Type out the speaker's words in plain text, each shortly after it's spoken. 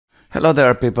Hello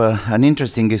there, people. An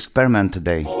interesting experiment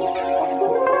today.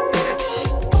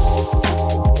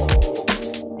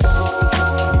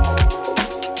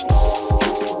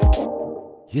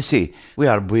 You see, we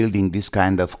are building this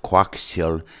kind of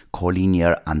coaxial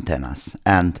collinear antennas,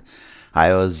 and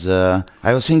I was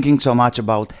thinking so much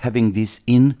about having this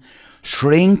in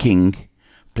shrinking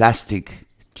plastic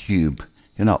tube.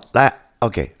 You know,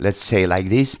 okay, let's say like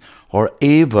this, or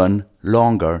even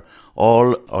longer,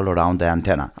 all around the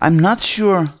antenna. I'm not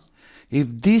sure if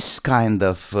this kind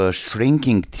of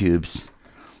shrinking tubes,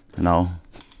 you know,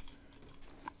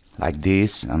 like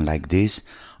this and like this,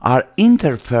 are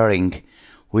interfering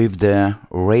with the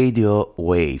radio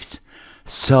waves.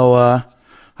 So I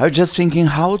was just thinking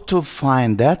how to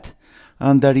find that,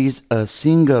 and there is a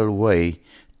single way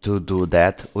to do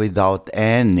that without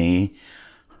any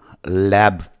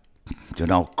lab, you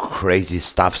know, crazy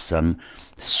stuff, some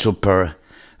super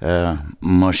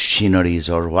machineries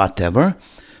or whatever.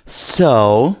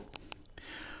 So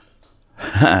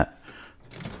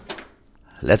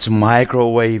let's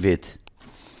microwave it.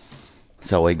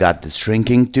 So we got the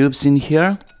shrinking tubes in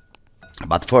here,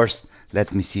 but first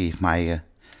let me see if my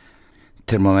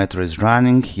thermometer is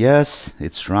running. Yes,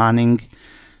 it's running.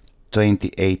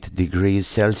 28 degrees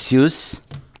Celsius.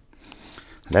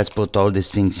 Let's put all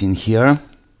these things in here.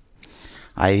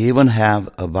 I even have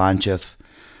a bunch of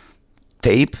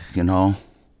tape, you know,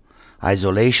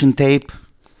 isolation tape.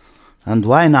 And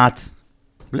why not?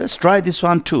 Let's try this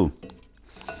one too.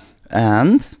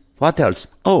 And what else?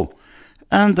 Oh,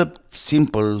 and the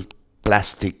simple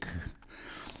plastic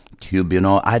tube, you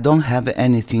know. I don't have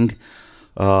anything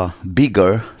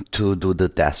bigger to do the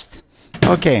test.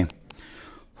 Okay,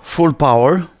 full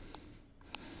power.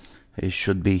 It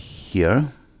should be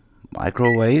here.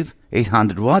 Microwave,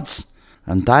 800 watts.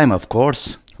 And time, of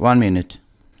course, 1 minute.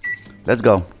 Let's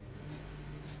go.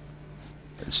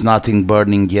 It's nothing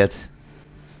burning yet.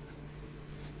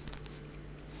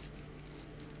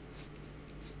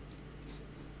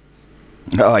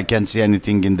 Oh, I can't see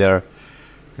anything in there.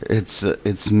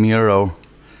 It's mirror.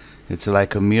 It's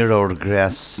like a mirror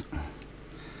glass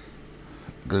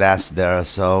there.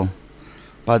 So,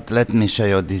 but let me show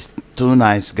you these two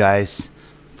nice guys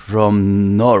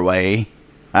from Norway.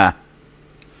 Ah,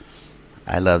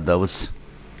 I love those.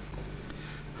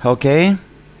 Okay,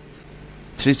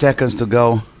 3 seconds to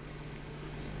go.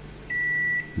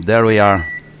 There we are,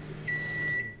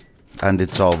 and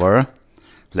it's over.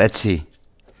 Let's see.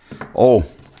 Oh,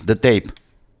 the tape.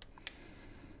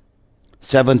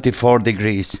 74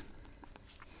 degrees.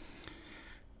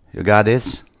 You got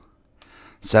it?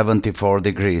 74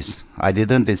 degrees. I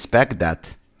didn't expect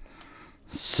that.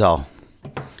 So,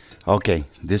 okay,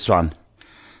 this one.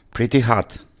 Pretty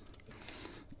hot.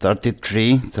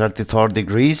 33, 34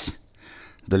 degrees.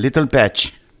 The little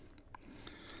patch.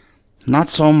 Not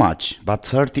so much, but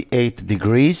 38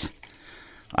 degrees.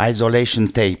 Isolation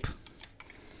tape.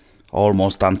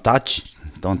 Almost untouched,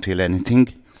 don't feel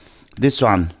anything. This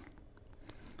one,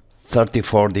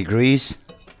 34 degrees.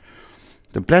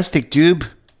 The plastic tube,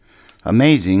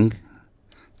 amazing,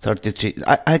 33.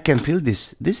 I can feel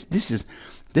this. This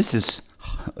is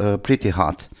pretty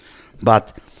hot,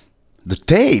 but the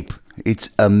tape, it's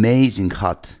amazing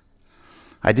hot.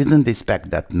 I didn't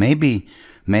expect that. Maybe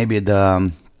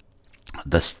the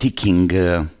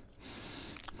sticking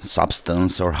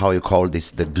substance, or how you call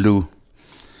this, the glue.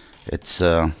 It's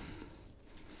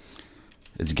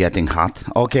getting hot.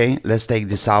 Okay, let's take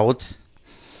this out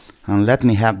and let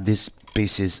me have these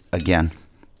pieces again.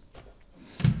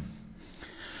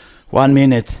 1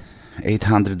 minute,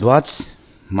 800 watts,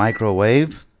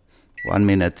 microwave. 1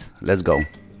 minute, let's go.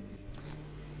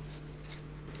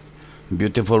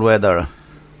 Beautiful weather.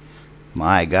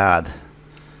 My God,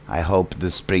 I hope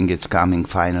the spring is coming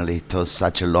finally. It was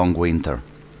such a long winter.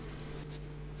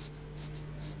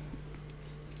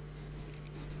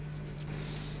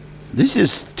 This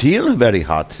is still very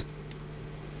hot.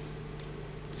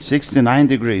 69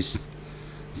 degrees,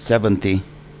 70,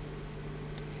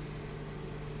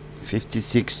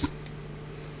 56.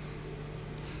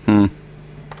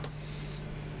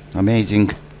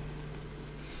 Amazing.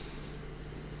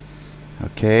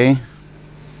 Okay,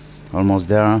 almost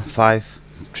there. 5,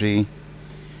 3,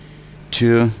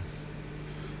 2.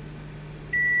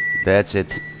 That's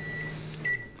it.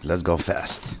 Let's go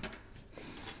fast.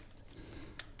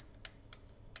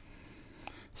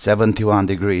 71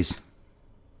 degrees,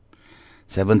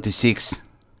 76,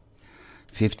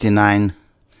 59,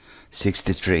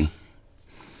 63.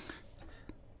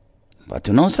 But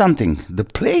you know something? The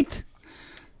plate,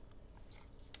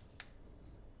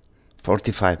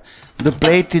 45. The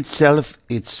plate itself,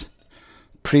 it's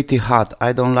pretty hot.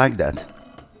 I don't like that.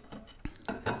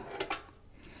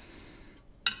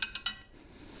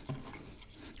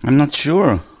 I'm not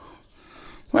sure.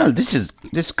 Well, this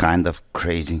is kind of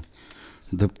crazy.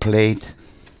 The plate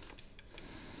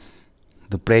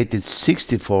is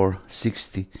 64,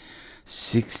 60,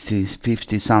 60,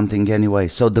 50 something anyway.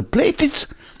 So the plate is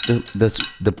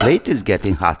the plate is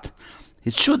getting hot.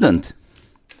 It shouldn't.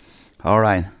 All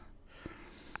right.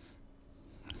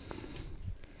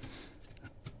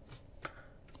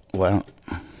 Well,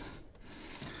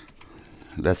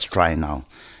 let's try now.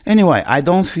 Anyway, I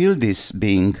don't feel this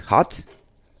being hot.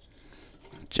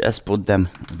 Just put them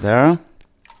there.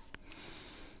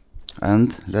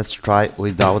 And let's try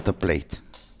without a plate.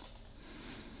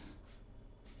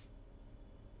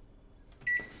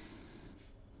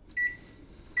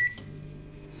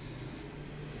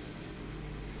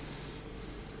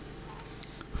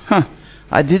 Huh.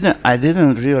 I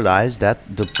didn't realize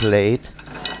that the plate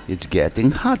is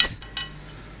getting hot.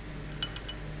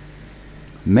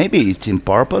 Maybe it's in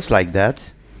purpose like that.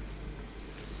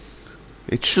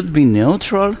 It should be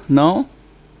neutral, no?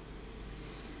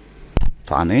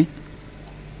 Funny.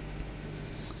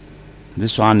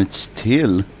 This one is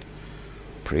still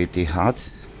pretty hot.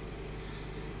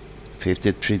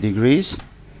 53 degrees.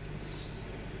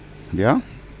 Yeah.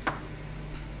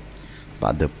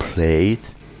 But the plate,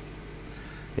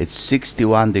 it's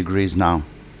 61 degrees now.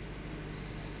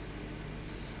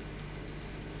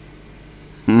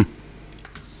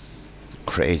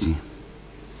 Crazy.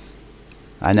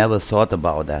 I never thought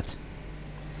about that.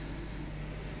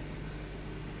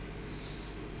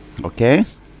 Okay.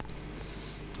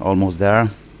 Almost there.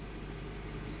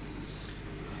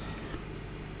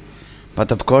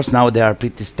 But of course now they are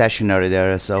pretty stationary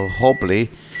there, so hopefully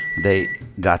they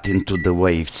got into the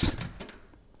waves.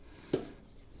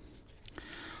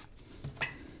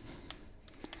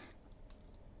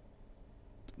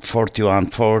 Forty-one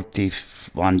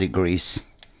degrees.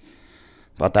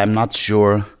 But I'm not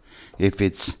sure if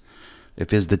it's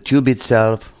the tube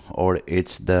itself or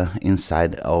it's the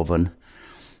inside oven.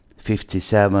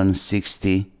 57,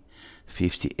 60,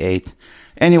 58.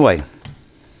 Anyway,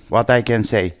 what I can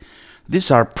say,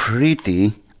 these are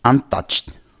pretty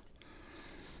untouched.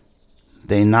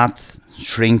 They're not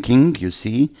shrinking, you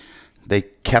see. They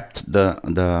kept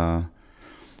the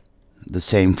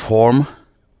same form.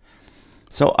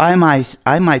 So I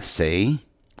might say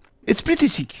it's pretty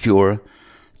secure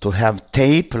to have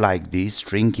tape like this,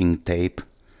 shrinking tape,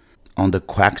 on the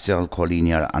coaxial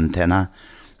collinear antenna,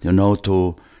 you know,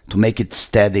 to make it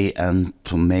steady and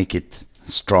to make it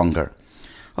stronger.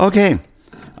 Okay,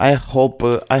 I hope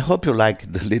you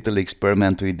like the little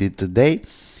experiment we did today,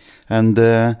 and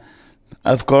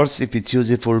of course, if it's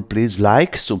useful, please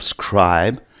like,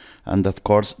 subscribe, and of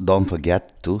course, don't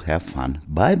forget to have fun.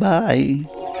 Bye bye.